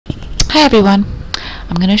Hi everyone,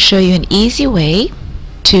 I'm going to show you an easy way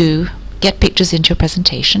to get pictures into your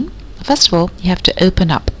presentation. First of all, you have to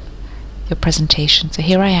open up your presentation. So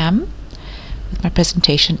here I am with my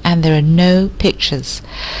presentation and there are no pictures.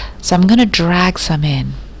 So I'm going to drag some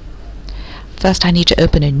in. First I need to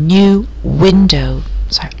open a new window.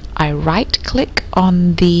 So I right click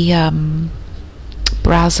on the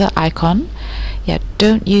browser icon. Yeah,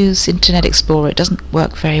 don't use Internet Explorer, it doesn't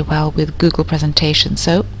work very well with Google Presentation.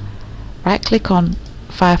 So right click on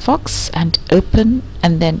Firefox and open,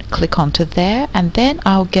 and then click onto there, and then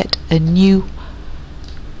I'll get a new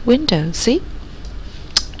window. See?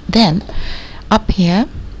 Then up here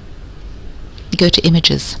you go to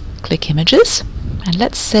images, click images, and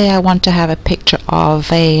let's say I want to have a picture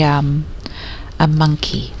of a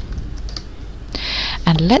monkey,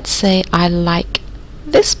 and let's say I like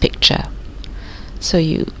this picture. So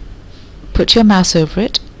you put your mouse over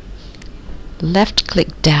it, left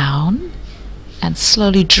click down, and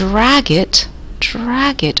slowly drag it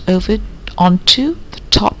over onto the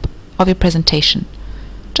top of your presentation,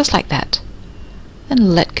 just like that.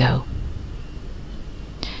 Then let go.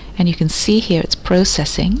 And you can see here it's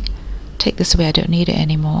processing. Take this away, I don't need it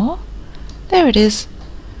anymore. There it is.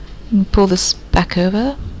 You can pull this back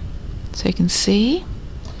over so you can see.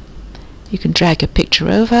 You can drag your picture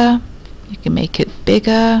over. You can make it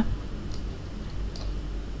bigger.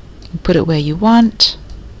 You can put it where you want.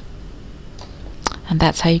 And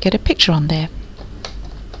that's how you get a picture on there.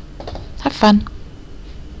 Have fun.